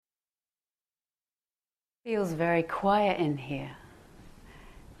Feels very quiet in here.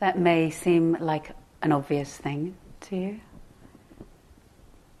 That may seem like an obvious thing to you.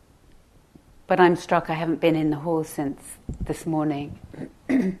 But I'm struck, I haven't been in the hall since this morning.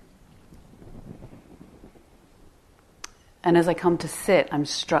 And as I come to sit, I'm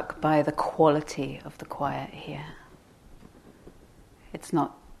struck by the quality of the quiet here. It's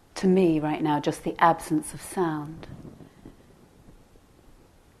not, to me right now, just the absence of sound.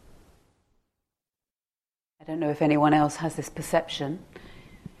 I don't know if anyone else has this perception,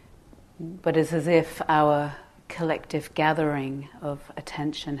 but it's as if our collective gathering of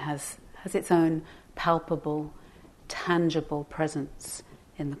attention has its own palpable, tangible presence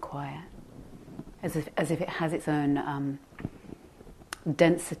in the quiet, as if it has its own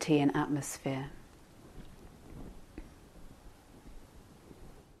density and atmosphere.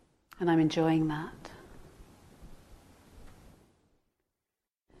 And I'm enjoying that.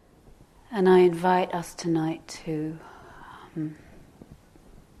 And I invite us tonight to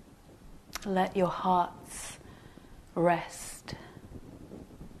let your hearts rest.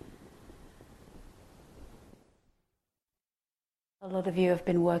 A lot of you have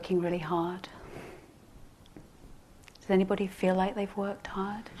been working really hard. Does anybody feel like they've worked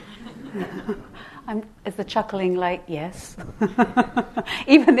hard? Is the chuckling like, yes?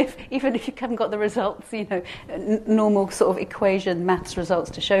 even if you haven't got the results, normal sort of equation, maths results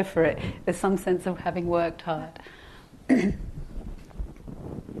to show for it, there's some sense of having worked hard.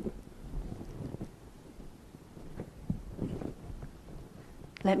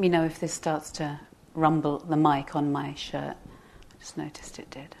 Let me know if this starts to rumble the mic on my shirt. I just noticed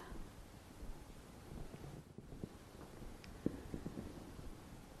it did.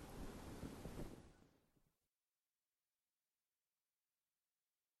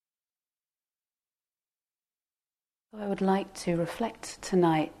 I would like to reflect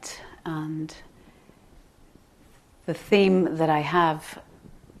tonight, and the theme that I have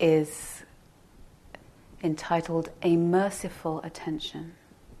is entitled A Merciful Attention.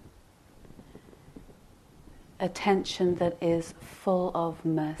 Attention that is full of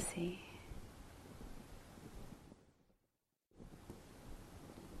mercy.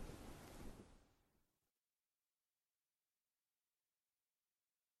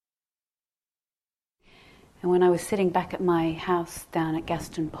 And when I was sitting back at my house down at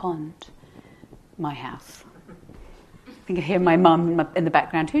Gaston Pond, my house, I think I hear my mum in the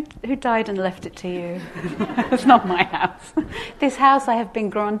background, who died and left it to you? It's not my house. This house I have been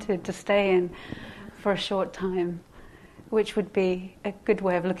granted to stay in for a short time, which would be a good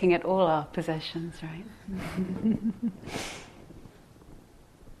way of looking at all our possessions, right?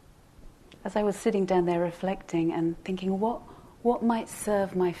 As I was sitting down there reflecting and thinking, what might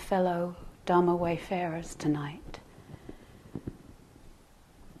serve my fellow Dharma wayfarers tonight?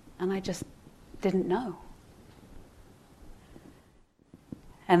 And I just didn't know.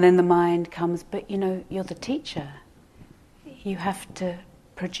 And then the mind comes, but you're the teacher. You have to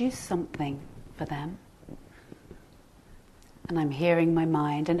produce something for them. And I'm hearing my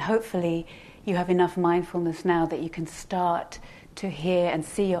mind, and hopefully you have enough mindfulness now that you can start to hear and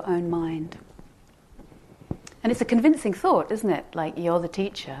see your own mind. And it's a convincing thought, isn't it? Like, you're the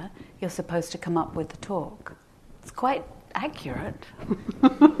teacher, you're supposed to come up with the talk. It's quite accurate.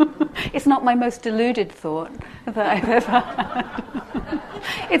 It's not my most deluded thought that I've ever had.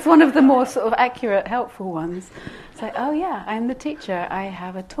 It's one of the more sort of accurate, helpful ones. It's like, oh yeah, I'm the teacher, I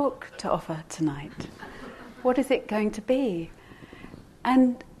have a talk to offer tonight. What is it going to be?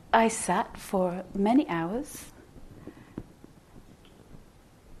 And I sat for many hours.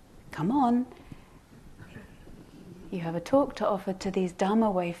 Come on. You have a talk to offer to these Dharma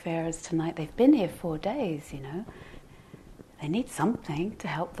wayfarers tonight. They've been here 4 days, They need something to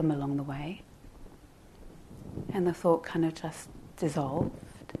help them along the way. And the thought kind of just dissolved.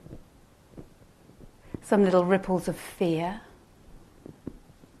 Some little ripples of fear.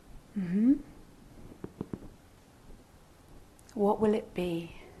 What will it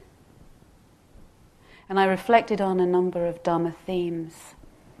be? And I reflected on a number of Dharma themes.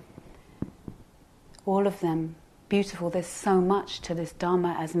 All of them beautiful. There's so much to this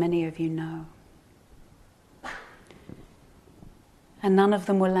Dharma, as many of you know. And none of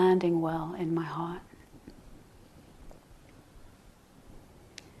them were landing well in my heart.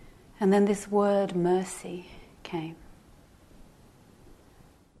 And then this word mercy came.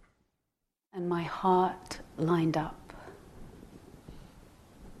 And my heart lined up.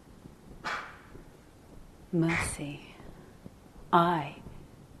 Mercy. I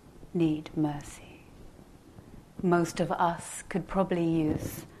need mercy. Most of us could probably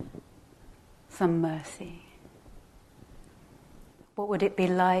use some mercy. What would it be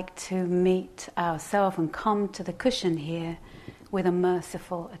like to meet ourselves and come to the cushion here with a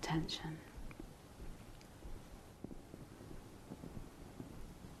merciful attention?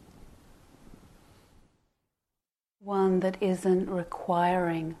 One that isn't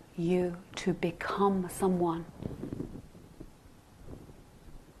requiring you to become someone.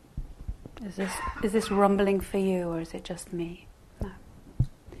 Is this rumbling for you, or is it just me? No.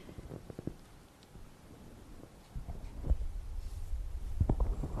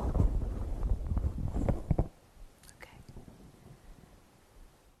 Okay.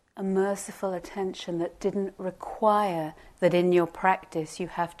 A merciful attention that didn't require that in your practice you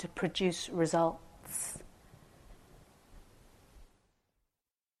have to produce results.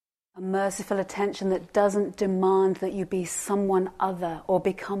 A merciful attention that doesn't demand that you be someone other or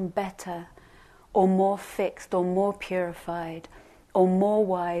become better or more fixed or more purified or more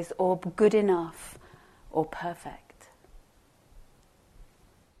wise or good enough or perfect.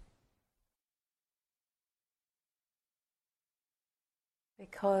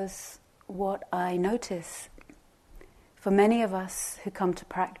 Because what I notice for many of us who come to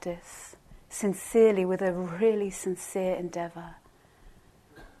practice sincerely with a really sincere endeavor,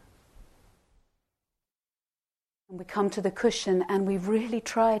 and we come to the cushion and we really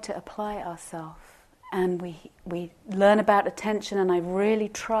try to apply ourselves, and we learn about attention, and I really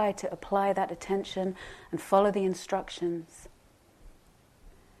try to apply that attention and follow the instructions.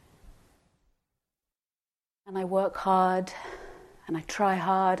 And I work hard, and I try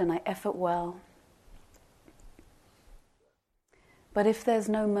hard, and I effort well. But if there's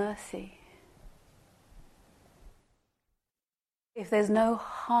no mercy, if there's no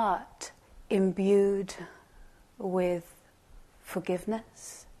heart imbued with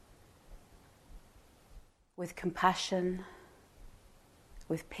forgiveness, with compassion,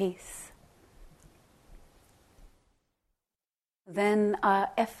 with peace, then our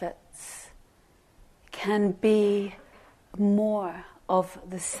efforts can be more of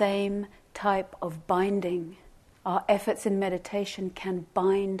the same type of binding. Our efforts in meditation can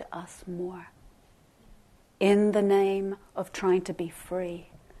bind us more in the name of trying to be free.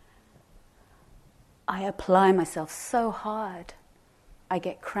 I apply myself so hard, I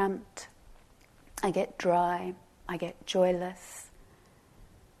get cramped, I get dry, I get joyless.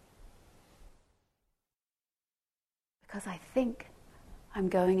 Because I think I'm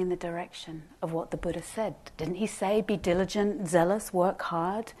going in the direction of what the Buddha said. Didn't he say, be diligent, zealous, work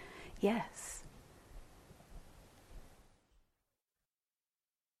hard? Yes.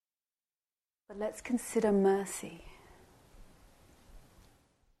 But let's consider mercy.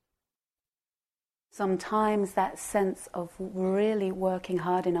 Sometimes that sense of really working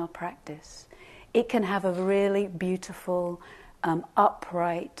hard in our practice, it can have a really beautiful,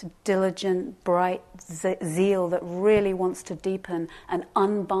 upright, diligent, bright zeal that really wants to deepen and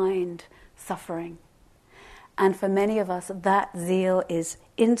unbind suffering. And for many of us, that zeal is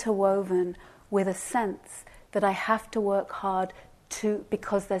interwoven with a sense that I have to work hard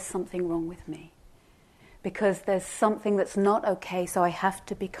because there's something wrong with me. Because there's something that's not okay, so I have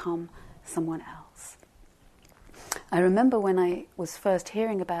to become someone else. I remember when I was first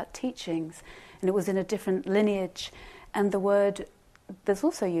hearing about teachings, and it was in a different lineage, and the word that's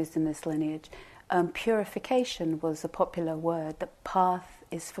also used in this lineage, purification was a popular word. The path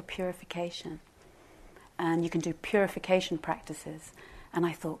is for purification. And you can do purification practices. And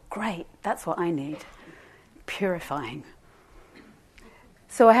I thought, great, that's what I need. Purifying.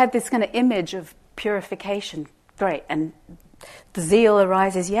 So I had this kind of image of purification. Great. And the zeal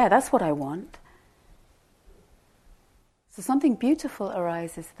arises, yeah, that's what I want. So something beautiful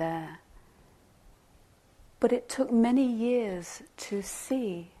arises there. But it took many years to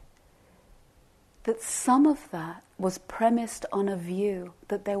see that some of that was premised on a view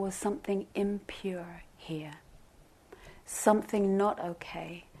that there was something impure here, something not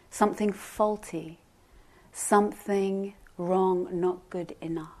okay, something faulty, something wrong, not good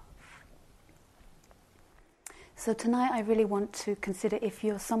enough. So tonight I really want to consider if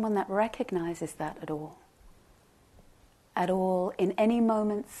you're someone that recognizes that at all in any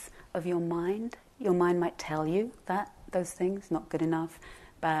moments of your mind. Your mind might tell you that, those things, not good enough,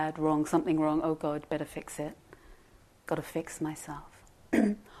 bad, wrong, something wrong, oh God, better fix it. Got to fix myself.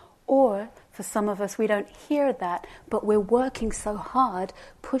 Or, for some of us, we don't hear that, but we're working so hard,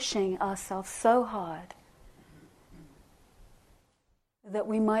 pushing ourselves so hard, that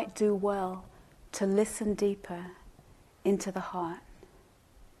we might do well to listen deeper into the heart.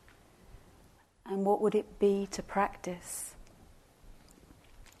 And what would it be to practice?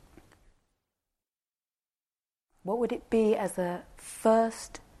 What would it be as a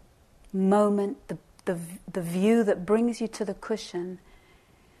first moment, the view that brings you to the cushion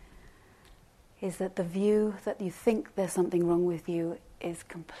is that the view that you think there's something wrong with you is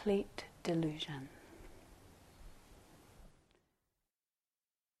complete delusion.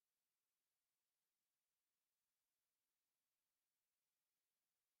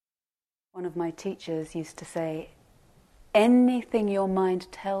 One of my teachers used to say, anything your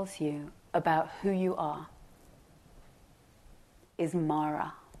mind tells you about who you are is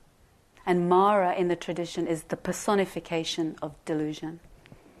Mara. And Mara in the tradition is the personification of delusion.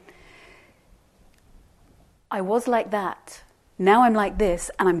 I was like that. Now I'm like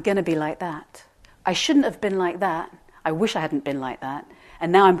this, and I'm going to be like that. I shouldn't have been like that. I wish I hadn't been like that.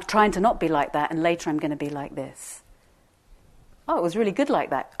 And now I'm trying to not be like that, and later I'm going to be like this. Oh, it was really good like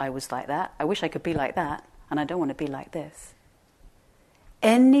that. I was like that. I wish I could be like that, and I don't want to be like this.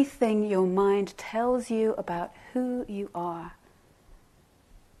 Anything your mind tells you about who you are,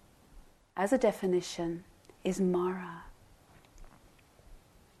 as a definition, is Mara.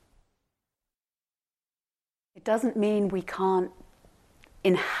 It doesn't mean we can't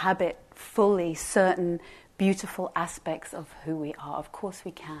inhabit fully certain beautiful aspects of who we are. Of course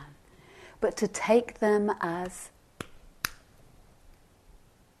we can. But to take them as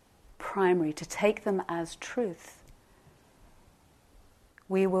primary, to take them as truth,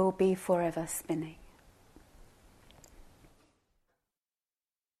 we will be forever spinning.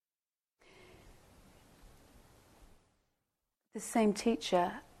 The same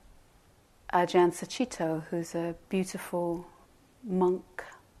teacher, Ajahn Sachito, who's a beautiful monk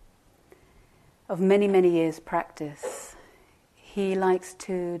of many, many years' practice, he likes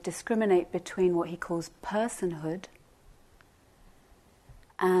to discriminate between what he calls personhood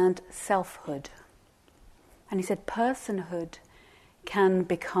and selfhood. And he said personhood can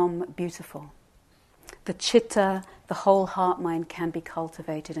become beautiful. The chitta, the whole heart mind, can be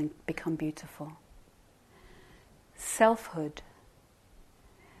cultivated and become beautiful. Selfhood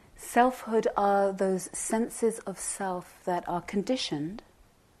are those senses of self that are conditioned,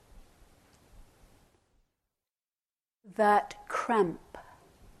 that cramp,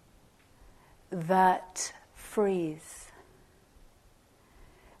 that freeze,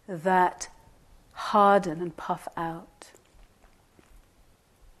 that harden and puff out,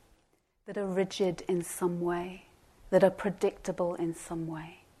 that are rigid in some way, that are predictable in some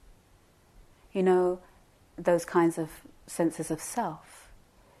way. You know, those kinds of senses of self.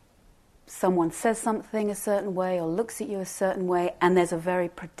 Someone says something a certain way or looks at you a certain way, and there's a very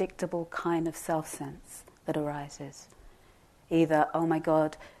predictable kind of self-sense that arises. Either, oh my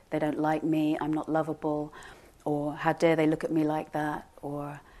God, they don't like me, I'm not lovable, or how dare they look at me like that,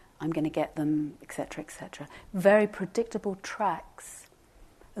 or I'm going to get them, etc., etc. Very predictable tracks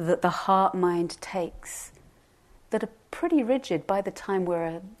that the heart-mind takes that are pretty rigid by the time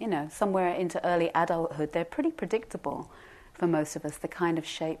we're, somewhere into early adulthood. They're pretty predictable for most of us, the kind of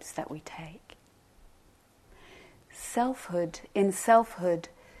shapes that we take. In selfhood,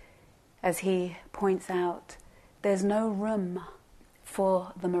 as he points out, there's no room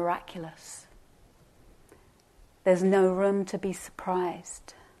for the miraculous. There's no room to be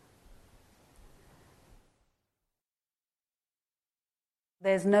surprised.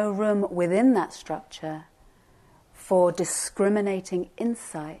 There's no room within that structure for discriminating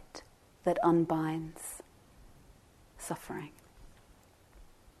insight that unbinds suffering.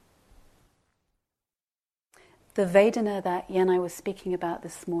 The Vedana that Yanai was speaking about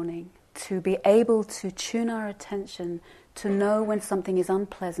this morning, to be able to tune our attention to know when something is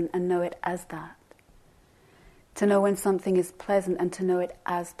unpleasant and know it as that. To know when something is pleasant and to know it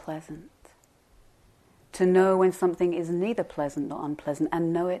as pleasant. To know when something is neither pleasant nor unpleasant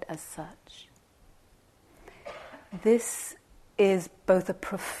and know it as such. This is both a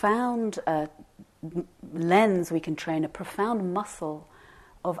profound lens we can train, a profound muscle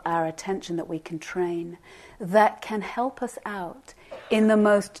of our attention that we can train, that can help us out in the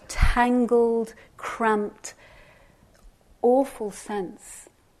most tangled, cramped, awful sense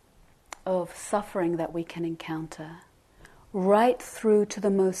of suffering that we can encounter, right through to the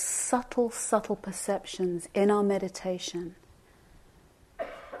most subtle perceptions in our meditation,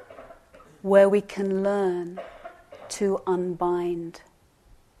 where we can learn to unbind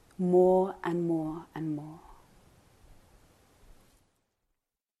more and more and more.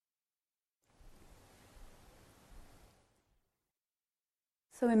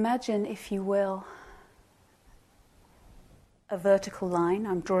 So imagine, if you will, a vertical line.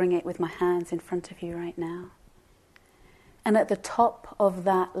 I'm drawing it with my hands in front of you right now. And at the top of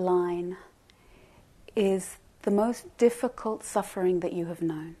that line is the most difficult suffering that you have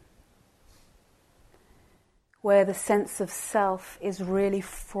known, where the sense of self is really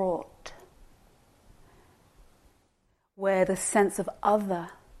fraught, where the sense of other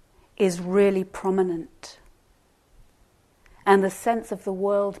is really prominent, and the sense of the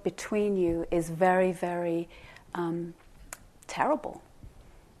world between you is very, very terrible,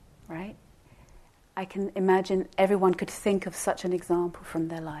 right? I can imagine everyone could think of such an example from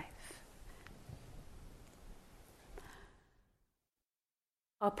their life.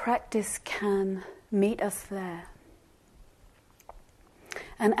 Our practice can meet us there.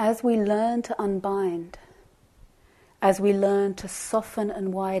 And as we learn to unbind, as we learn to soften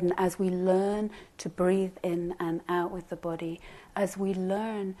and widen, as we learn to breathe in and out with the body, as we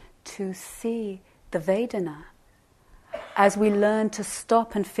learn to see the Vedana, as we learn to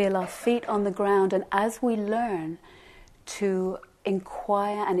stop and feel our feet on the ground, and as we learn to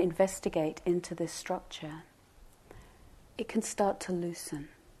inquire and investigate into this structure, it can start to loosen.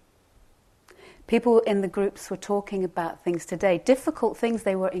 People in the groups were talking about things today, difficult things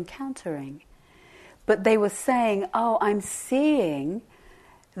they were encountering. But they were saying, oh, I'm seeing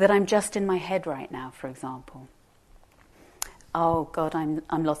that I'm just in my head right now, for example. Oh, God, I'm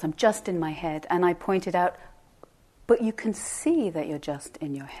lost. I'm just in my head. And I pointed out, but you can see that you're just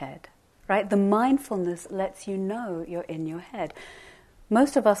in your head, right? The mindfulness lets you know you're in your head.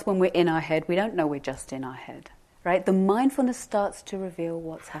 Most of us, when we're in our head, we don't know we're just in our head, right? The mindfulness starts to reveal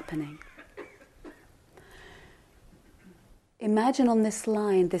what's happening. Imagine on this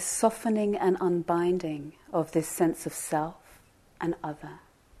line this softening and unbinding of this sense of self and other.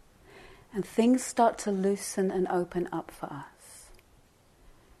 And things start to loosen and open up for us.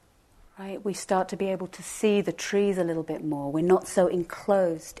 Right? We start to be able to see the trees a little bit more. We're not so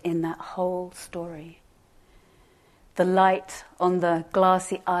enclosed in that whole story. The light on the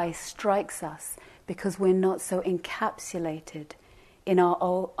glassy ice strikes us because we're not so encapsulated in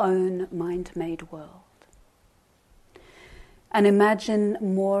our own mind-made world. And imagine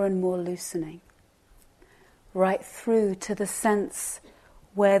more and more loosening, right through to the sense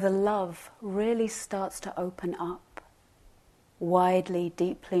where the love really starts to open up, widely,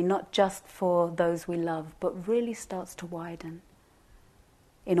 deeply, not just for those we love, but really starts to widen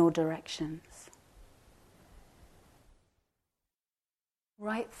in all directions.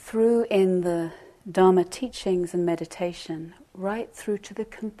 Right through in the Dharma teachings and meditation, right through to the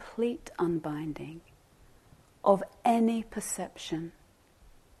complete unbinding of any perception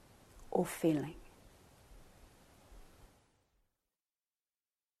or feeling.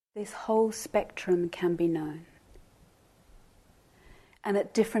 This whole spectrum can be known. And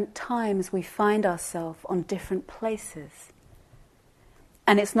at different times we find ourselves on different places.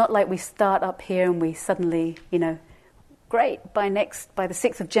 And it's not like we start up here and we suddenly, great, by the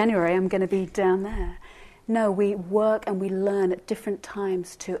 6th of January I'm going to be down there. No, we work and we learn at different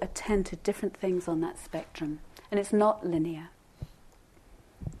times to attend to different things on that spectrum. And it's not linear.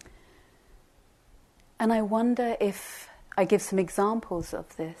 And I wonder if I give some examples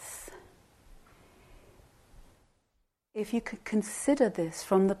of this. If you could consider this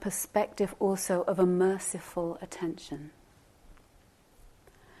from the perspective also of a merciful attention.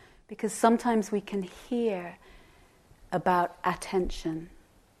 Because sometimes we can hear about attention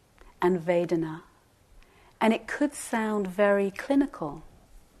and Vedana, and it could sound very clinical.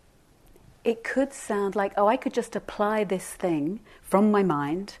 It could sound like, oh, I could just apply this thing from my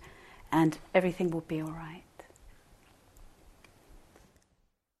mind and everything will be all right.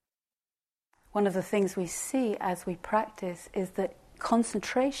 One of the things we see as we practice is that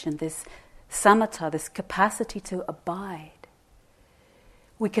concentration, this samatha, this capacity to abide.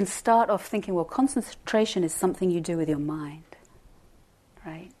 We can start off thinking, well, concentration is something you do with your mind,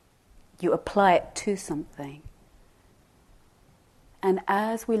 right? You apply it to something. And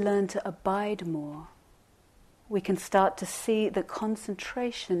as we learn to abide more, we can start to see that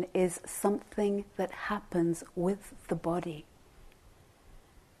concentration is something that happens with the body.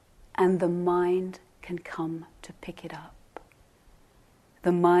 And the mind can come to pick it up.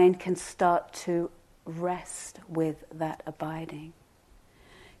 The mind can start to rest with that abiding,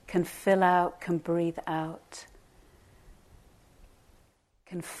 can fill out, can breathe out,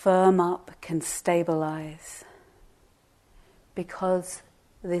 can firm up, can stabilize. Because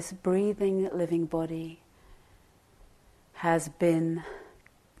this breathing, living body has been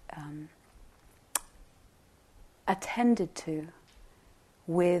attended to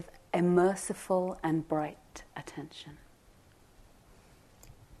with a merciful and bright attention.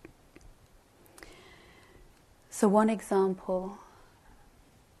 So one example,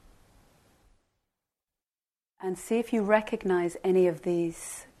 and see if you recognize any of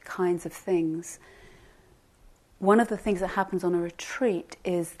these kinds of things. One of the things that happens on a retreat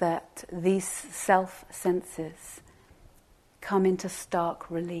is that these self-senses come into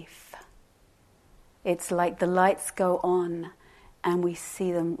stark relief. It's like the lights go on and we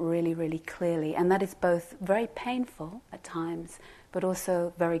see them really, really clearly. And that is both very painful at times, but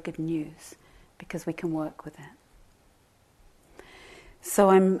also very good news, because we can work with it. So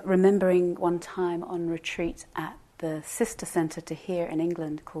I'm remembering one time on retreat at the sister centre to here in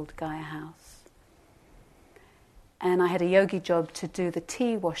England called Gaia House. And I had a yogi job to do the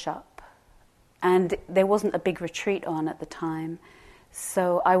tea wash-up. And there wasn't a big retreat on at the time,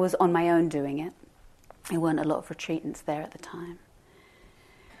 so I was on my own doing it. There weren't a lot of retreatants there at the time.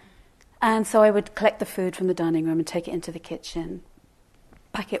 And so I would collect the food from the dining room and take it into the kitchen,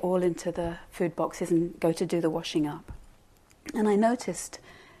 pack it all into the food boxes and go to do the washing up. And I noticed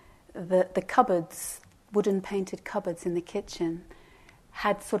that the cupboards, wooden painted cupboards in the kitchen,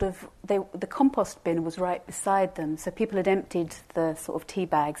 had sort of, the compost bin was right beside them, so people had emptied the sort of tea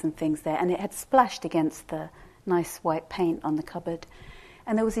bags and things there, and it had splashed against the nice white paint on the cupboard.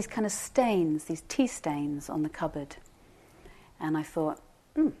 And there was these kind of stains, these tea stains on the cupboard. And I thought,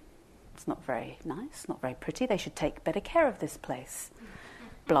 it's not very nice, not very pretty, they should take better care of this place.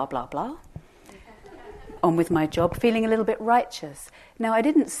 Blah, blah, blah. On with my job, feeling a little bit righteous. Now, I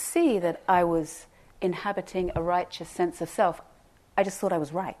didn't see that I was inhabiting a righteous sense of self. I just thought I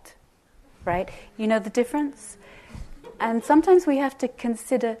was right? You know the difference? And sometimes we have to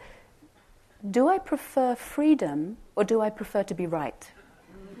consider, do I prefer freedom or do I prefer to be right?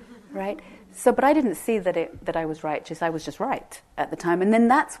 So, but I didn't see that I was righteous, I was just right at the time. And then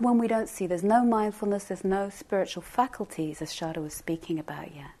that's when we don't see, there's no mindfulness, there's no spiritual faculties, as Shada was speaking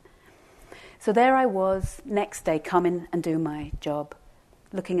about yet. So there I was, next day, come in and do my job,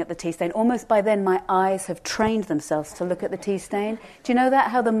 looking at the tea stain. Almost by then my eyes have trained themselves to look at the tea stain. Do you know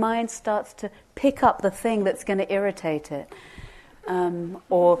that? How the mind starts to pick up the thing that's going to irritate it.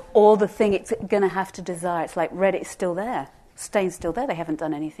 Or the thing it's going to have to desire. It's like red, it's still there. Stain's still there. They haven't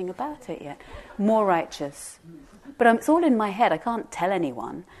done anything about it yet. More righteous. But it's all in my head. I can't tell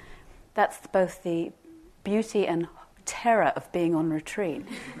anyone. That's both the beauty and terror of being on retreat.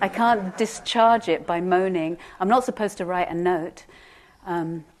 I can't discharge it by moaning. I'm not supposed to write a note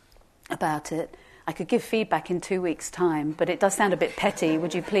about it. I could give feedback in 2 weeks' time, but it does sound a bit petty.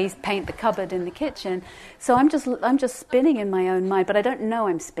 Would you please paint the cupboard in the kitchen? So I'm just spinning in my own mind, but I don't know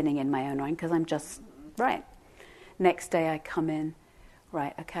I'm spinning in my own mind because I'm just right. Next day I come in,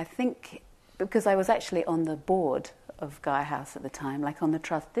 right, okay, I think, because I was actually on the board of Gaia House at the time, like on the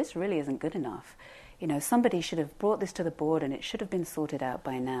trust, this really isn't good enough. You know, somebody should have brought this to the board and it should have been sorted out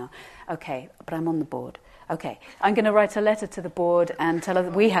by now. Okay, but I'm on the board. Okay, I'm going to write a letter to the board and tell her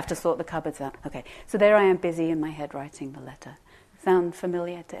that we have to sort the cupboards out. Okay, so there I am busy in my head writing the letter. Sound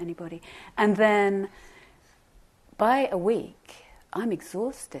familiar to anybody? And then by a week, I'm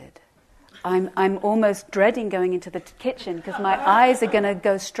exhausted. I'm almost dreading going into the kitchen because my eyes are going to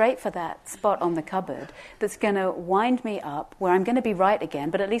go straight for that spot on the cupboard that's going to wind me up where I'm going to be right again,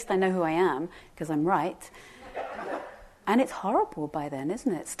 but at least I know who I am because I'm right. And it's horrible by then,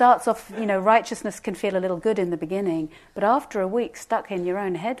 isn't it? It starts off, righteousness can feel a little good in the beginning, but after a week stuck in your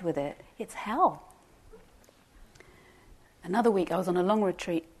own head with it, it's hell. Another week I was on a long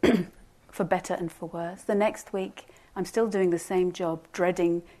retreat for better and for worse. The next week I'm still doing the same job,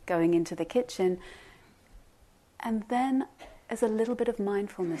 dreading going into the kitchen. And then as a little bit of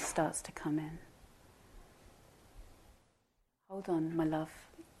mindfulness starts to come in. Hold on, my love.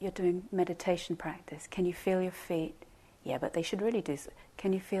 You're doing meditation practice. Can you feel your feet? Yeah, but they should really do so.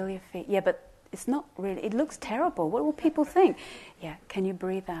 Can you feel your feet? Yeah, but it's not really, it looks terrible. What will people think? Yeah, can you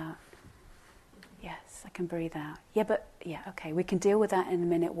breathe out? Yes, I can breathe out. Yeah, okay, we can deal with that in a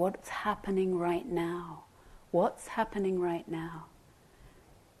minute. What's happening right now? What's happening right now?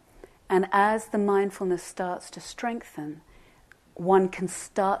 And as the mindfulness starts to strengthen, one can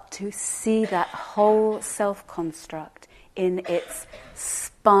start to see that whole self-construct in its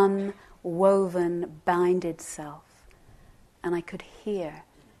spun, woven, binded self. And I could hear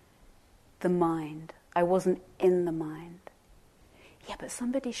the mind. I wasn't in the mind. Yeah, but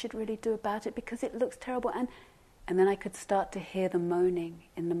somebody should really do about it because it looks terrible. And then I could start to hear the moaning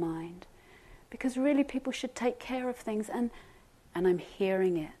in the mind. Because really people should take care of things, and I'm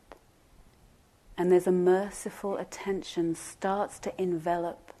hearing it. And there's a merciful attention starts to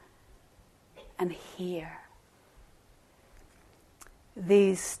envelop and hear.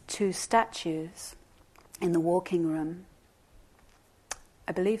 These two statues in the walking room,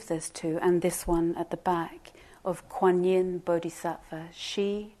 I believe there's two, and this one at the back, of Kuan Yin Bodhisattva,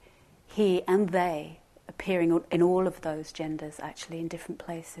 she, he and they, appearing in all of those genders actually in different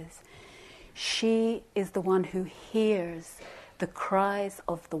places. She is the one who hears the cries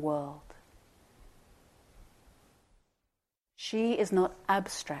of the world. She is not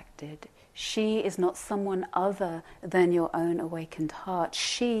abstracted. She is not someone other than your own awakened heart.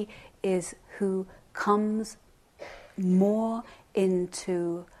 She is who comes more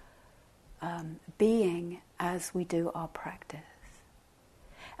into being as we do our practice.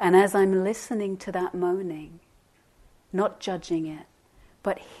 And as I'm listening to that moaning, not judging it,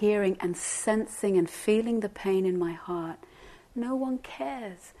 but hearing and sensing and feeling the pain in my heart, no one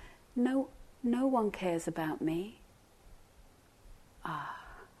cares. No one cares about me.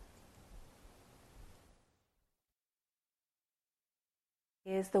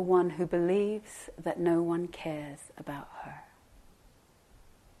 Here's the one who believes that no one cares about her.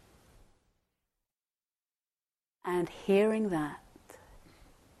 And hearing that,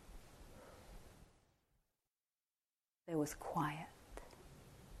 there was quiet.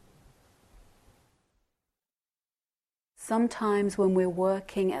 Sometimes when we're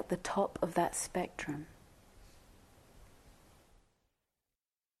working at the top of that spectrum,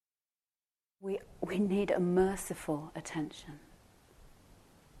 we need a merciful attention.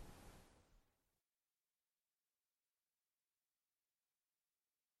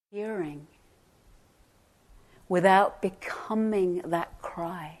 Hearing without becoming that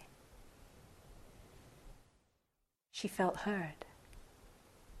cry. She felt heard.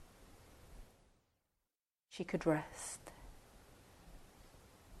 She could rest.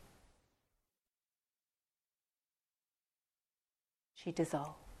 She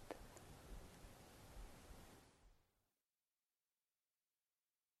dissolved.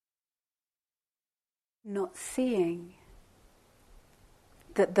 Not seeing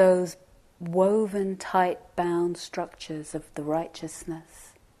that those woven, tight, bound structures of the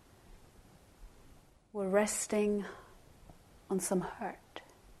righteousness were resting on some hurt.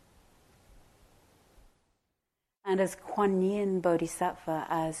 And as Kuan Yin Bodhisattva,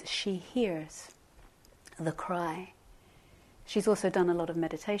 as she hears the cry, she's also done a lot of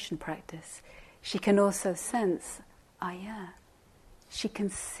meditation practice. She can also sense, she can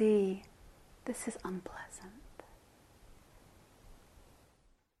see this is unpleasant.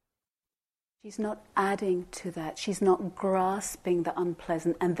 She's not adding to that. She's not grasping the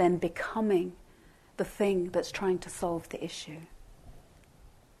unpleasant and then becoming the thing that's trying to solve the issue.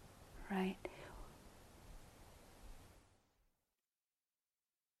 Right?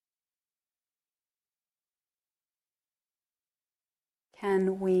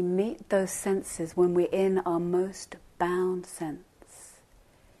 Can we meet those senses when we're in our most bound sense,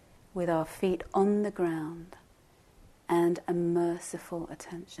 with our feet on the ground and a merciful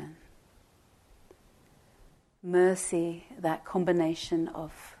attention? Mercy, that combination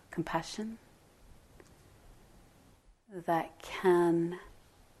of compassion that can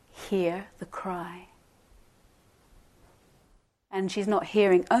hear the cry. And she's not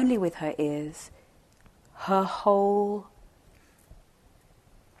hearing only with her ears. Her whole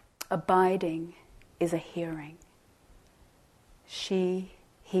abiding is a hearing. She,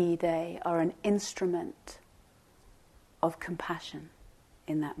 he, they are an instrument of compassion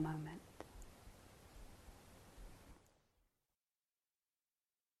in that moment.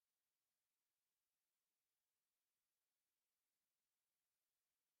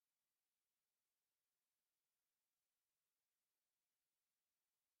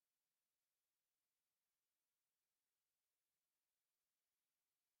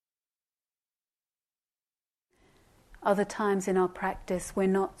 Other times in our practice, we're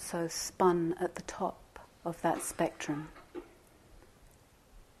not so spun at the top of that spectrum.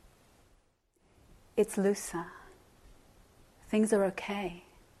 It's looser. Things are okay.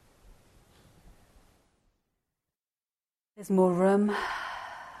 There's more room.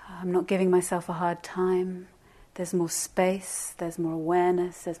 I'm not giving myself a hard time. There's more space. There's more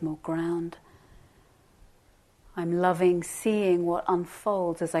awareness. There's more ground. I'm loving seeing what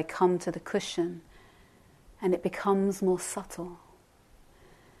unfolds as I come to the cushion. And it becomes more subtle.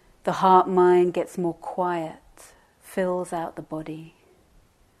 The heart-mind gets more quiet, fills out the body.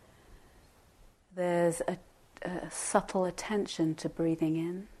 There's a subtle attention to breathing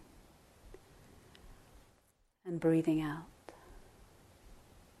in and breathing out.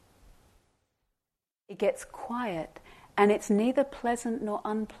 It gets quiet, and it's neither pleasant nor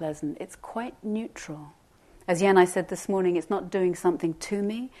unpleasant. It's quite neutral. As Yanai said this morning, it's not doing something to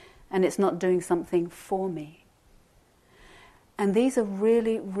me, and it's not doing something for me. And these are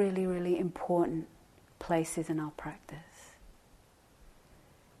really, really, really important places in our practice.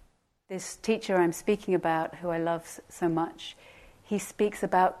 This teacher I'm speaking about, who I love so much, he speaks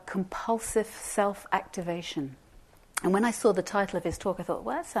about compulsive self-activation. And when I saw the title of his talk, I thought,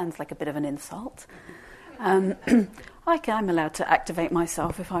 well, that sounds like a bit of an insult. I'm allowed to activate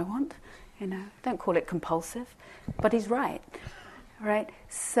myself if I want. Don't call it compulsive. But he's right. Right?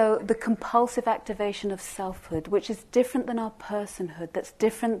 So the compulsive activation of selfhood, which is different than our personhood, that's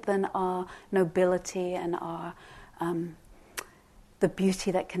different than our nobility and our the beauty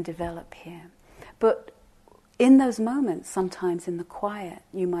that can develop here. But in those moments, sometimes in the quiet,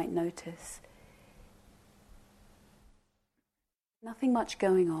 you might notice nothing much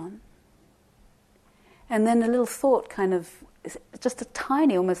going on. And then a little thought kind of, just a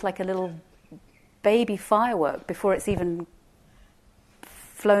tiny, almost like a little baby firework before it's even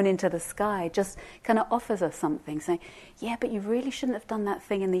flown into the sky, just kind of offers us something, saying, yeah, but you really shouldn't have done that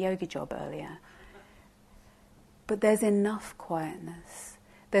thing in the yogi job earlier. But there's enough quietness,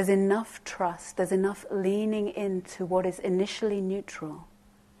 there's enough trust, there's enough leaning into what is initially neutral.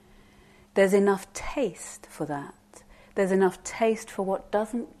 There's enough taste for that. There's enough taste for what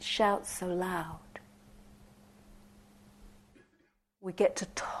doesn't shout so loud. We get to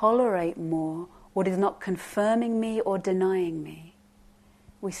tolerate more what is not confirming me or denying me.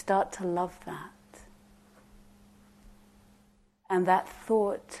 We start to love that. And that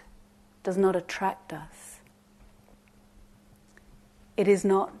thought does not attract us. It is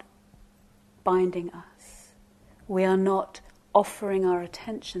not binding us. We are not offering our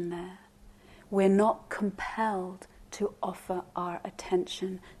attention there. We're not compelled to offer our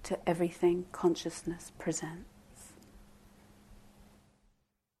attention to everything consciousness presents.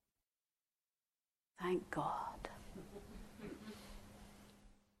 Thank God.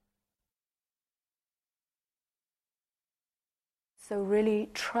 So really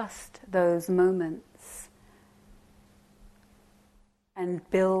trust those moments and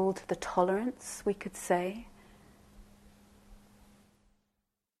build the tolerance, we could say,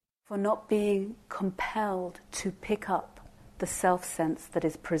 for not being compelled to pick up the self-sense that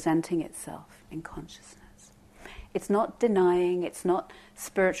is presenting itself in consciousness. It's not denying, it's not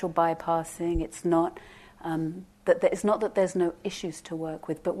spiritual bypassing, it's not it's not that there's no issues to work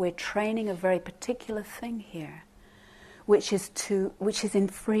with, but we're training a very particular thing here, which is in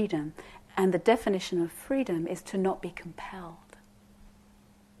freedom. And the definition of freedom is to not be compelled.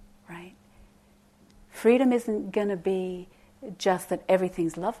 Right? Freedom isn't going to be just that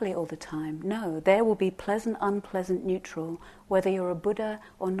everything's lovely all the time. No, there will be pleasant, unpleasant, neutral, whether you're a Buddha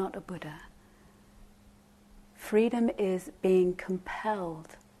or not a Buddha. Freedom is being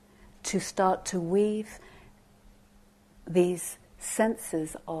compelled to start to weave these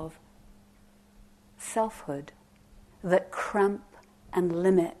senses of selfhood that cramp and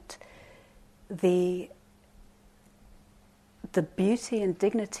limit the beauty and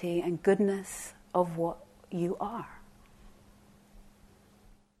dignity and goodness of what you are.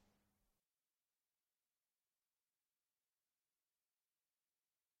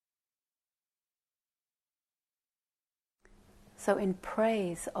 So in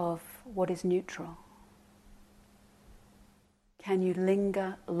praise of what is neutral, can you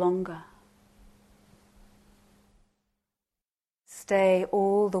linger longer? Stay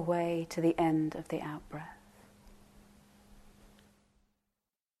all the way to the end of the out-breath.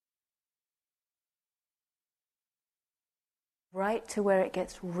 Right to where it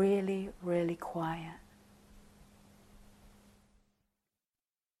gets really, really quiet.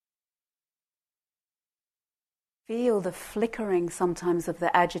 Feel the flickering sometimes of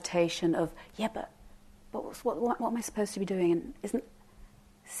the agitation of, yeah, but what am I supposed to be doing? And isn't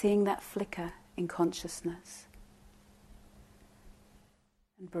seeing that flicker in consciousness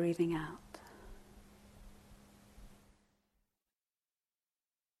and breathing out.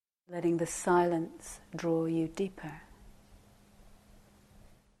 Letting the silence draw you deeper.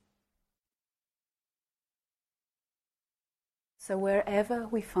 So wherever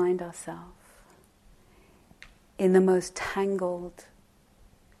we find ourselves, in the most tangled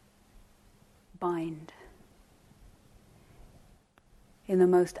bind, in the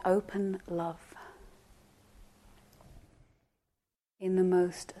most open love, in the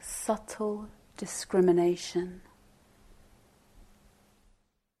most subtle discrimination,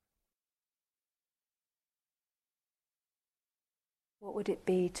 what would it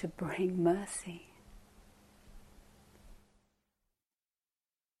be to bring mercy?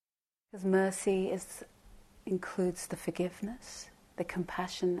 Because mercy includes the forgiveness, the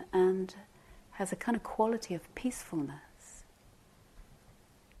compassion, and has a kind of quality of peacefulness.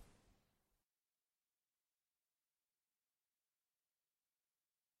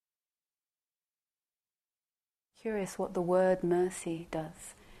 Curious what the word mercy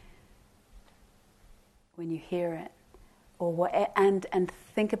does when you hear it, or and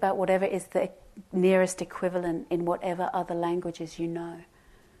think about whatever is the nearest equivalent in whatever other languages you know.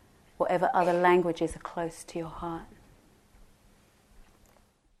 Whatever other languages are close to your heart.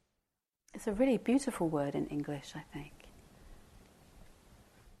 It's a really beautiful word in English, I think.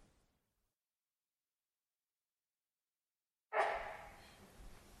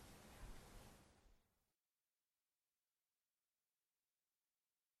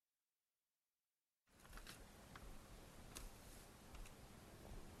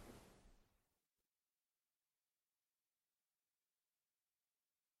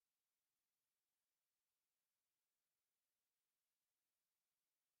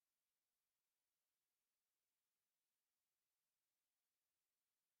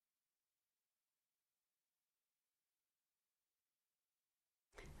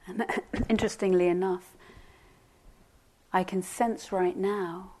 And interestingly enough, I can sense right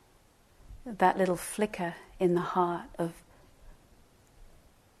now that little flicker in the heart of,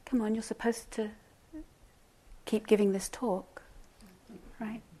 come on, you're supposed to keep giving this talk,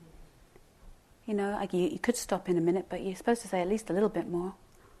 right? You know, you could stop in a minute, but you're supposed to say at least a little bit more,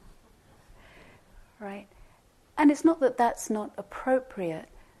 right? And it's not that that's not appropriate,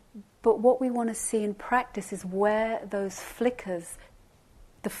 but what we want to see in practice is where those flickers,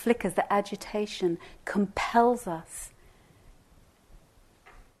 the agitation compels us.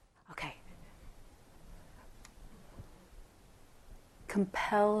 Okay.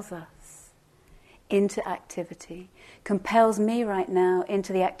 Compels us into activity. Compels me right now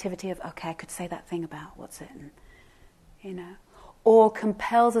into the activity of, okay, I could say that thing about, what's it? And, you know. Or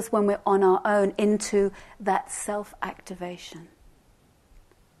compels us when we're on our own into that self-activation.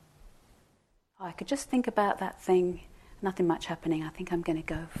 Oh, I could just think about that thing, nothing much happening. I think I'm going to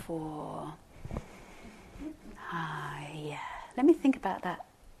go for, yeah. Let me think about that.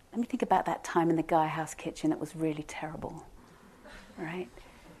 Let me think about that time in the Guy House kitchen that was really terrible, right?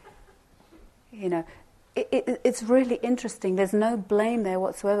 You know, it's really interesting. There's no blame there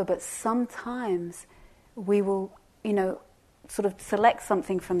whatsoever, but sometimes we will, you know, sort of select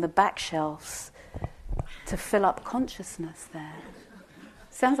something from the back shelves to fill up consciousness there.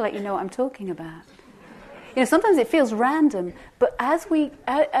 Sounds like you know what I'm talking about. You know, sometimes it feels random, but as we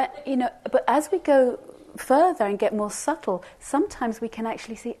go further and get more subtle, sometimes we can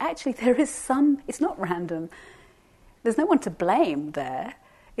actually see, actually there is some, it's not random. There's no one to blame there.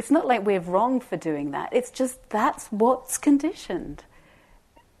 It's not like we're wrong for doing that. It's just that's what's conditioned,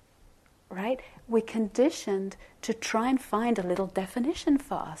 right? We're conditioned to try and find a little definition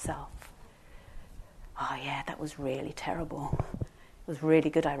for ourselves. Oh yeah, that was really terrible. It was really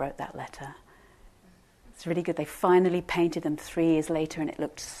good I wrote that letter. It's really good. They finally painted them 3 years later and it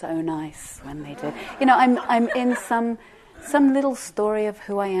looked so nice when they did. You know, I'm in some little story of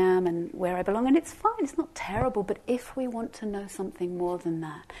who I am and where I belong, and it's fine, it's not terrible, but if we want to know something more than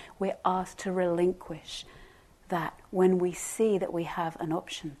that, we're asked to relinquish that when we see that we have an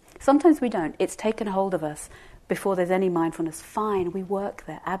option. Sometimes we don't. It's taken hold of us before there's any mindfulness. Fine, we work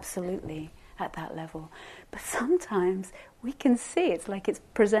there, absolutely, at that level. But sometimes we can see it's like it's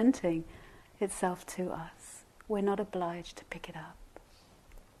presenting itself to us. We're not obliged to pick it up.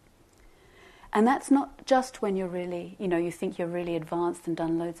 And that's not just when you're really, you know, you think you're really advanced and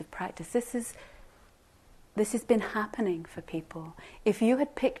done loads of practice. This has been happening for people. If you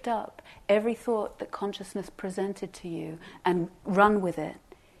had picked up every thought that consciousness presented to you and run with it,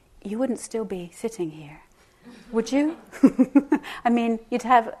 you wouldn't still be sitting here, would you? I mean,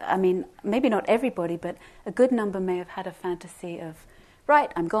 maybe not everybody, but a good number may have had a fantasy of,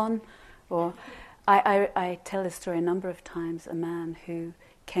 right, I'm gone. Or I tell this story a number of times, a man who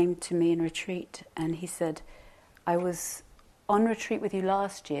came to me in retreat and he said, I was on retreat with you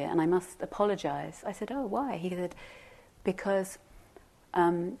last year and I must apologize. I said, oh, why? He said, because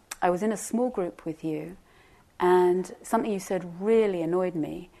I was in a small group with you and something you said really annoyed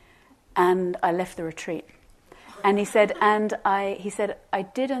me and I left the retreat. And he said, I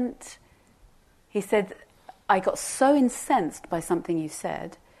got so incensed by something you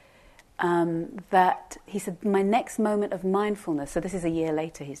said that he said, my next moment of mindfulness, so this is a year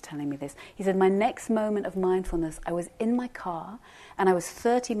later he's telling me this, he said, my next moment of mindfulness, I was in my car and I was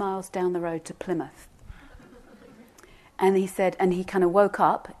 30 miles down the road to Plymouth. And he said, and he kind of woke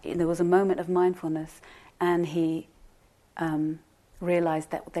up, there was a moment of mindfulness, and he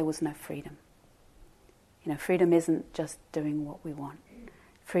realized that there was no freedom. You know, freedom isn't just doing what we want.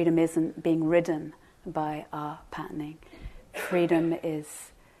 Freedom isn't being ridden by our patterning. Freedom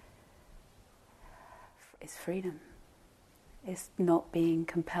is freedom. It's not being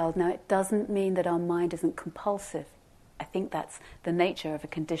compelled. Now, it doesn't mean that our mind isn't compulsive. I think that's the nature of a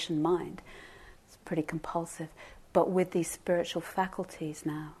conditioned mind. It's pretty compulsive. But with these spiritual faculties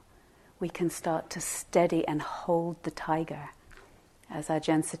now, we can start to steady and hold the tiger. As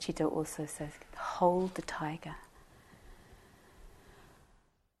Ajahn Sucitto also says, hold the tiger.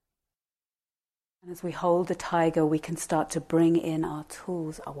 And as we hold the tiger, we can start to bring in our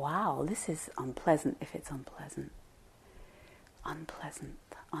tools. Oh, wow, this is unpleasant if it's unpleasant.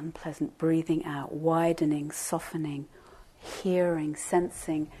 Unpleasant, breathing out, widening, softening, hearing,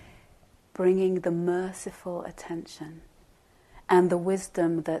 sensing, bringing the merciful attention and the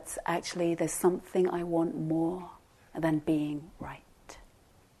wisdom that's actually there's something I want more than being right,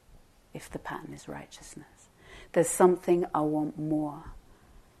 if the pattern is righteousness. There's something I want more.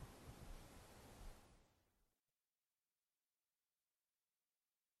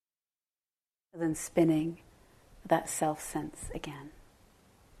 Than spinning that self-sense again.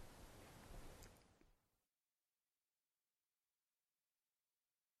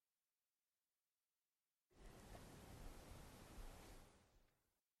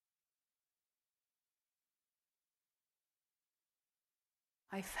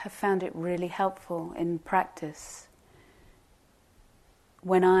 I have found it really helpful in practice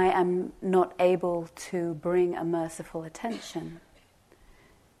when I am not able to bring a merciful attention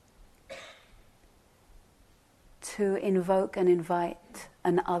to invoke and invite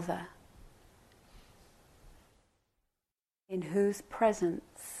an other in whose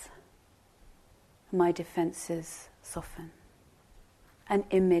presence my defenses soften, an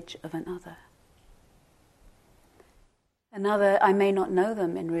image of another. Another, I may not know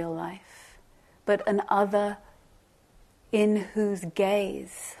them in real life, but an other in whose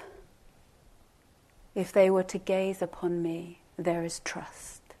gaze, if they were to gaze upon me, there is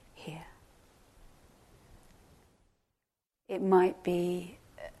trust here. It might be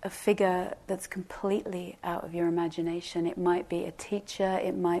a figure that's completely out of your imagination. It might be a teacher.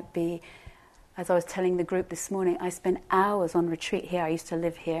 It might be, as I was telling the group this morning, I spent hours on retreat here. I used to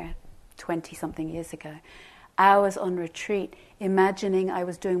live here 20-something years ago. Hours on retreat, imagining I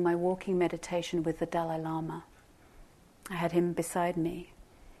was doing my walking meditation with the Dalai Lama. I had him beside me.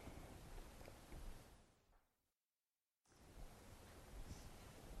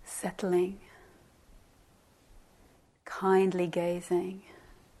 Settling, kindly gazing,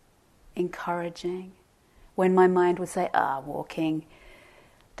 encouraging. When my mind would say, walking,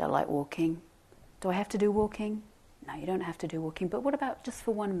 don't like walking. Do I have to do walking? No, you don't have to do walking, but what about just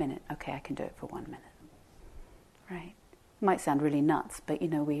for 1 minute? Okay, I can do it for 1 minute. Right? It might sound really nuts, but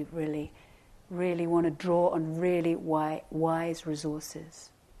we really, really want to draw on really wise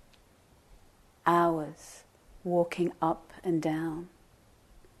resources. Hours walking up and down.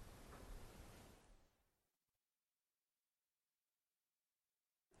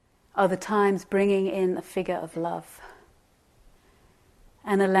 Other times bringing in a figure of love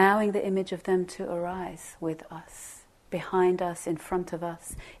and allowing the image of them to arise with us, behind us, in front of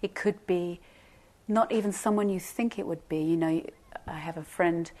us. It could be not even someone you think it would be. I have a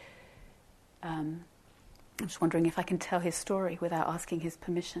friend, I'm just wondering if I can tell his story without asking his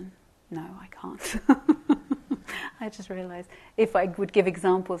permission. No, I can't. I just realized if I would give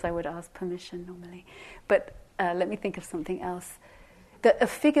examples, I would ask permission normally. But let me think of something else. A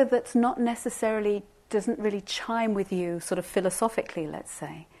figure that's not necessarily, doesn't really chime with you sort of philosophically, let's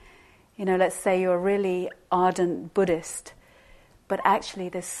say. Let's say you're a really ardent Buddhist, but actually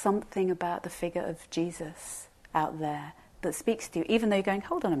there's something about the figure of Jesus out there that speaks to you, even though you're going,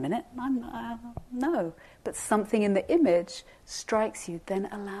 hold on a minute, no. But something in the image strikes you, then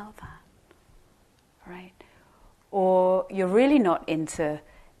allow that, right? Or you're really not into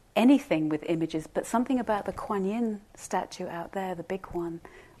anything with images, but something about the Kuan Yin statue out there, the big one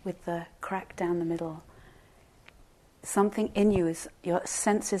with the crack down the middle. Something in you, your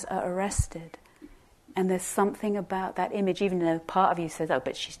senses are arrested, and there's something about that image, even though part of you says,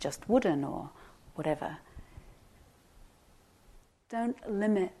 but she's just wooden or whatever. Don't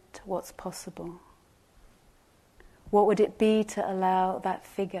limit what's possible. What would it be to allow that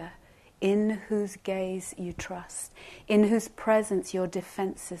figure in whose gaze you trust, in whose presence your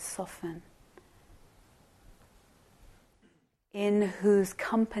defenses soften, in whose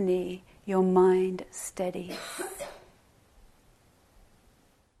company your mind steadies,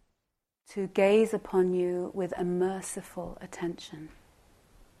 to gaze upon you with a merciful attention,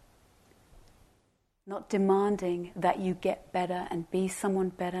 not demanding that you get better and be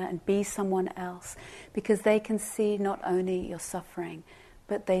someone else, because they can see not only your suffering,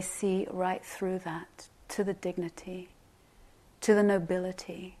 but they see right through that to the dignity, to the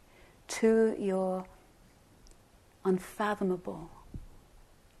nobility, to your unfathomable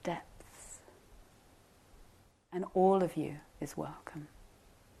depths. And all of you is welcome.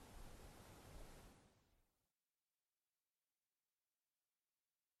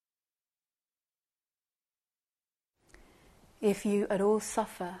 If you at all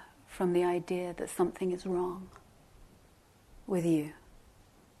suffer from the idea that something is wrong with you,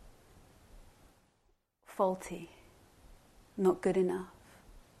 faulty, not good enough,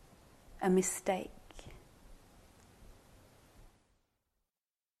 a mistake,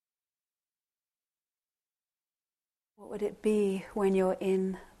 what would it be when you're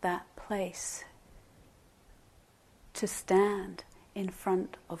in that place to stand in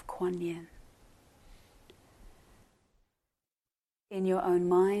front of Kuan Yin? In your own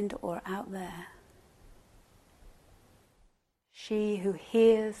mind or out there, she who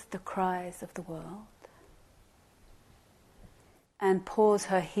hears the cries of the world and pours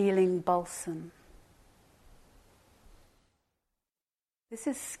her healing balsam. This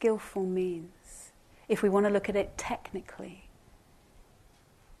is skillful means. If we want to look at it technically,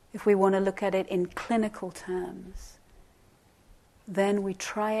 if we want to look at it in clinical terms, then we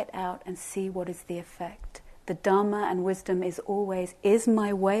try it out and see what is the effect. The Dharma and wisdom is always, is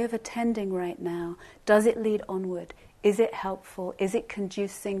my way of attending right now, does it lead onward? Is it helpful? Is it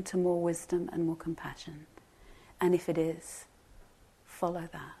conducing to more wisdom and more compassion? And if it is, follow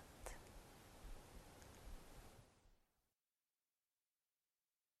that.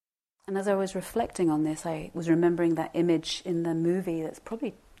 And as I was reflecting on this, I was remembering that image in the movie that's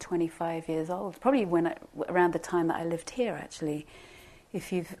probably 25 years old, probably around the time that I lived here, actually.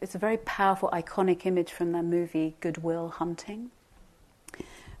 It's a very powerful, iconic image from the movie Good Will Hunting.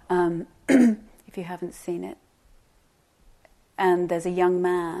 If you haven't seen it. And there's a young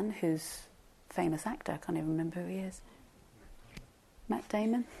man who's a famous actor, I can't even remember who he is. Matt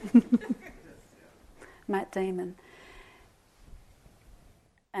Damon? Matt Damon.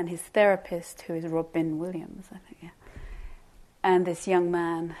 And his therapist, who is Robin Williams, I think, yeah. And this young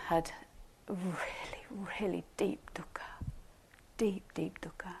man had really, really deep dukkha. Deep, deep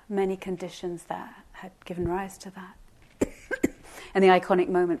dukkha. Many conditions that had given rise to that. And the iconic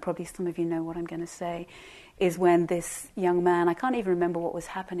moment, probably some of you know what I'm going to say, is when this young man, I can't even remember what was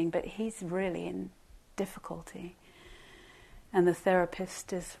happening, but he's really in difficulty. And the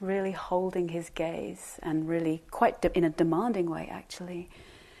therapist is really holding his gaze, and really quite in a demanding way, actually.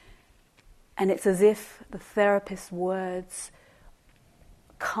 And it's as if the therapist's words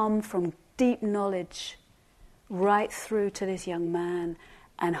come from deep knowledge right through to this young man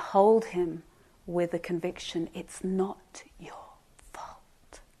and hold him with the conviction, it's not your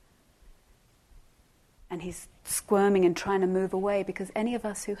fault. And he's squirming and trying to move away, because any of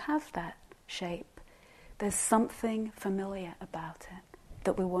us who have that shape, there's something familiar about it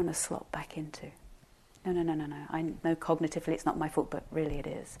that we want to slot back into. No. I know cognitively it's not my fault, but really it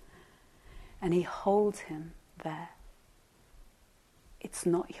is. And he holds him there. It's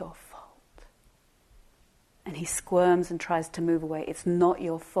not your fault. And he squirms and tries to move away. It's not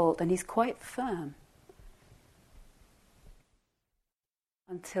your fault. And he's quite firm.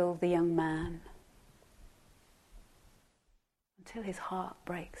 Until the young man, until his heart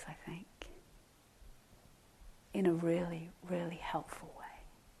breaks, I think, in a really, really helpful way.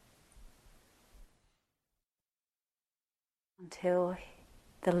 Until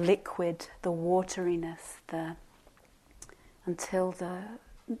the liquid, the wateriness, until the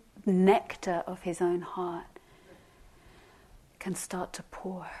nectar of his own heart can start to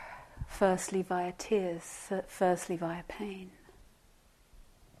pour, firstly via tears, firstly via pain.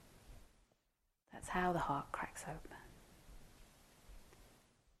 That's how the heart cracks open.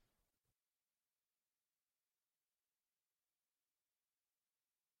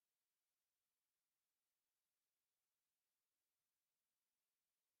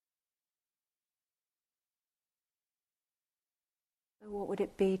 So what would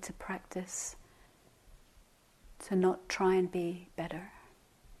it be to practice to not try and be better,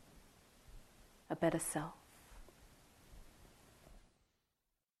 a better self?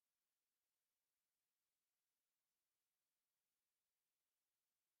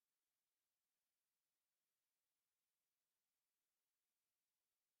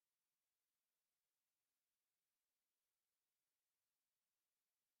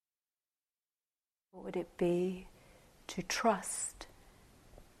 What would it be to trust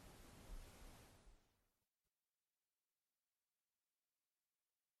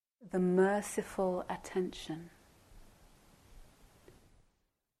the merciful attention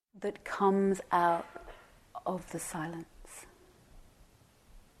that comes out of the silence,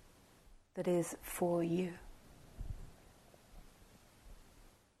 that is for you?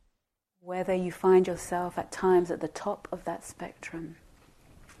 Whether you find yourself at times at the top of that spectrum,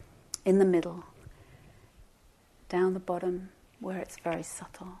 in the middle, down the bottom where it's very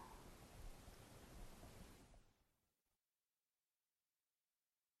subtle.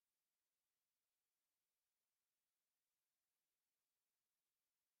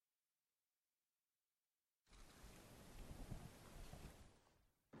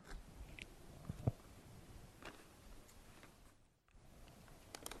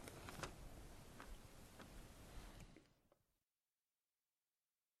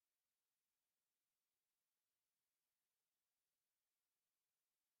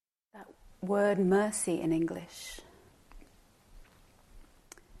 That word mercy in English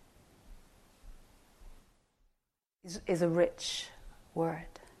is a rich word.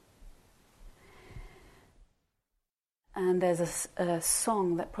 And there's a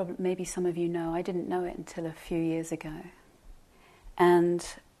song that probably maybe some of you know. I didn't know it until a few years ago. And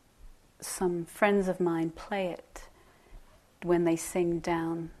some friends of mine play it when they sing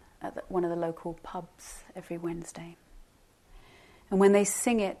down at one of the local pubs every Wednesday. And when they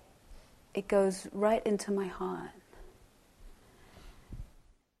sing it, it goes right into my heart.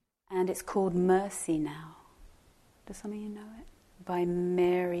 And it's called Mercy Now. Does some of you know it? By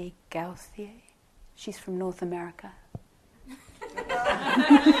Mary Gauthier. She's from North America.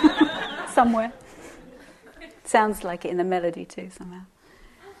 Somewhere. Sounds like it in the melody too, somehow.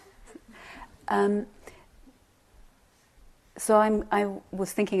 So I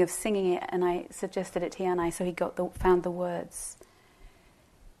was thinking of singing it, and I suggested it to Yanai, so he found the words.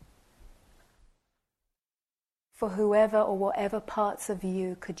 For whoever or whatever parts of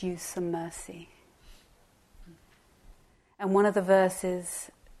you could use some mercy. And one of the verses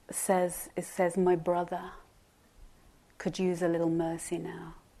says, my brother could use a little mercy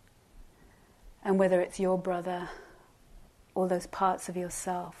now. And whether it's your brother, or those parts of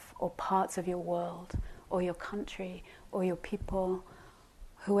yourself, or parts of your world, or your country, or your people,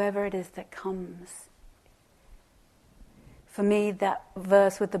 whoever it is that comes. For me, that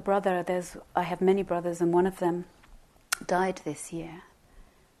verse with the brother, I have many brothers, and one of them died this year.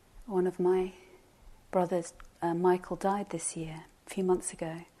 One of my brothers, Michael, died this year, a few months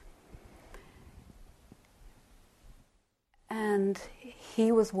ago. And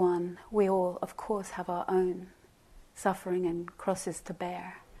he was one. We all, of course, have our own suffering and crosses to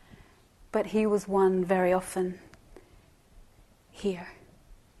bear. But he was one very often here,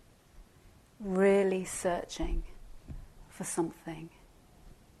 really searching for something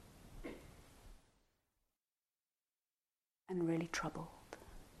and really troubled.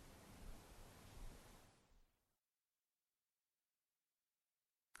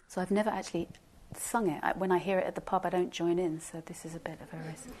 So I've never actually sung it. When I hear it at the pub, I don't join in, so this is a bit of a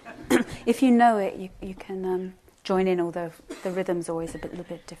risk. If you know it, you can join in, although the rhythm's always a little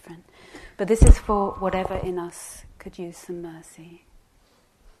bit different. But this is for whatever in us could use some mercy.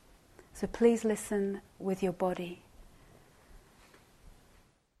 So please listen with your body.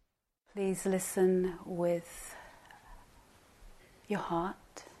 Please listen with your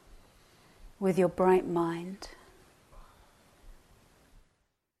heart, with your bright mind.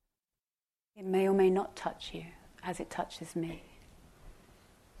 It may or may not touch you as it touches me.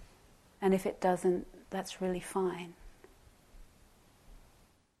 And if it doesn't, that's really fine.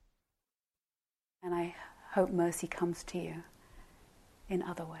 And I hope mercy comes to you in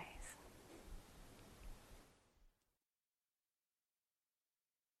other ways.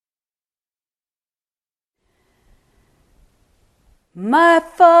 My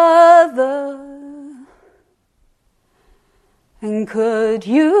Father, and could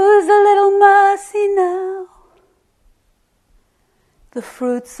use a little mercy now. The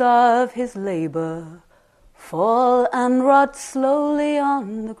fruits of his labor fall and rot slowly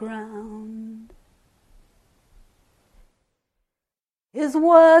on the ground. His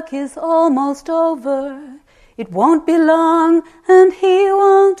work is almost over. It won't be long, and he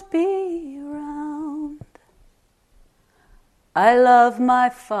won't be around. I love my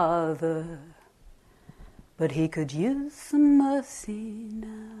Father, but he could use some mercy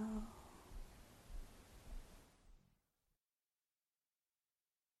now.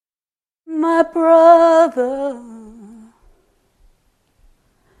 My brother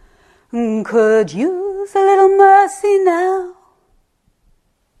could use a little mercy now.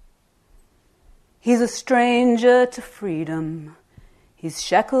 He's a stranger to freedom. He's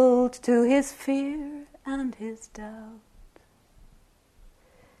shackled to his fear and his doubt.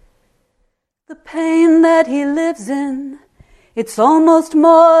 The pain that he lives in, it's almost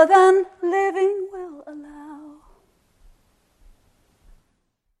more than living will allow.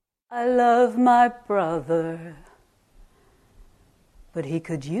 I love my brother, but he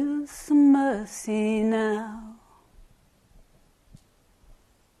could use some mercy now.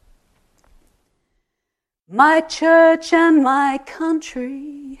 My church and my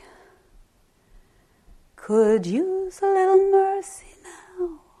country could use a little mercy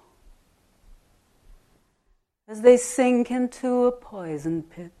now. As they sink into a poison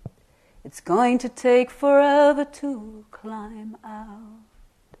pit, it's going to take forever to climb out.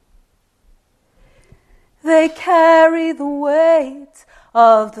 They carry the weight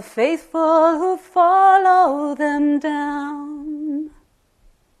of the faithful who follow them down.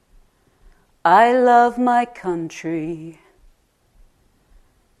 I love my country,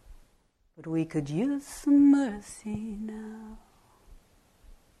 but we could use some mercy now.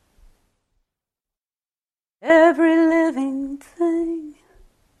 Every living thing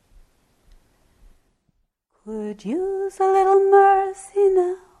could use a little mercy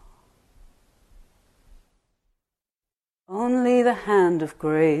now. Only the hand of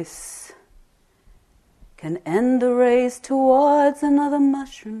grace can end the race towards another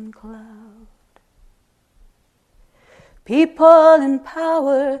mushroom cloud. People in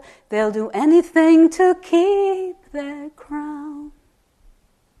power, they'll do anything to keep their crown.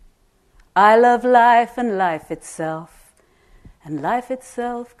 I love life and life itself, and life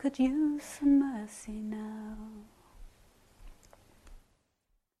itself could use some mercy now.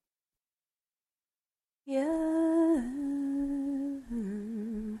 Yeah,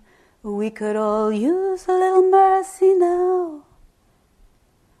 we could all use a little mercy now.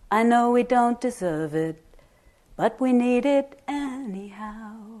 I know we don't deserve it, but we need it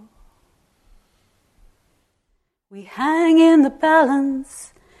anyhow. We hang in the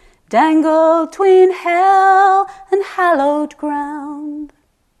balance, dangle between hell and hallowed ground.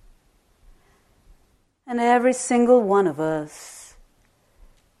 And every single one of us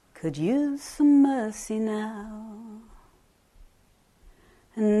could use some mercy now.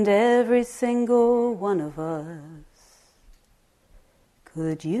 And every single one of us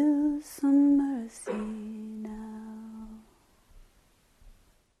could use some mercy now.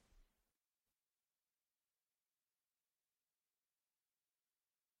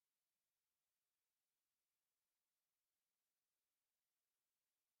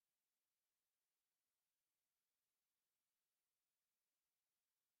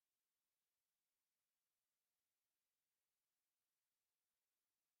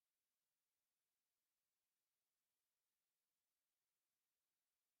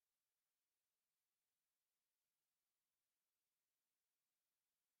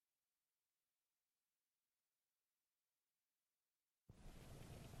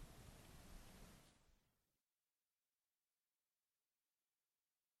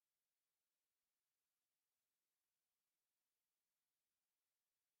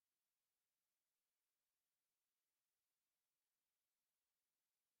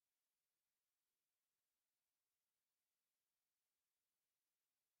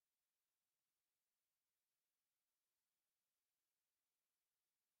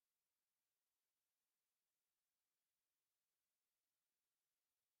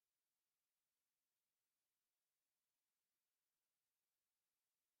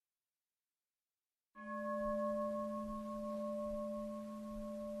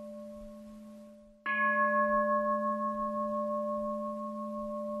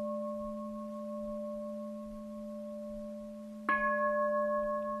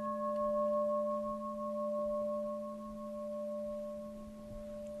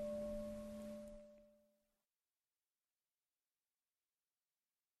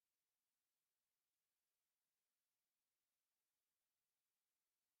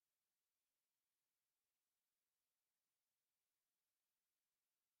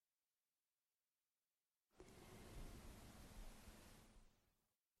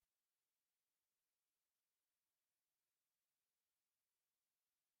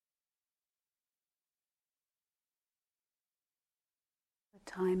 The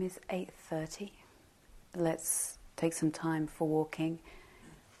time is 8:30. Let's take some time for walking,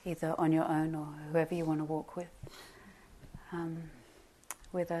 either on your own or whoever you want to walk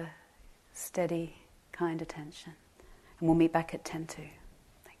with a steady, kind attention. And we'll meet back at 10 to.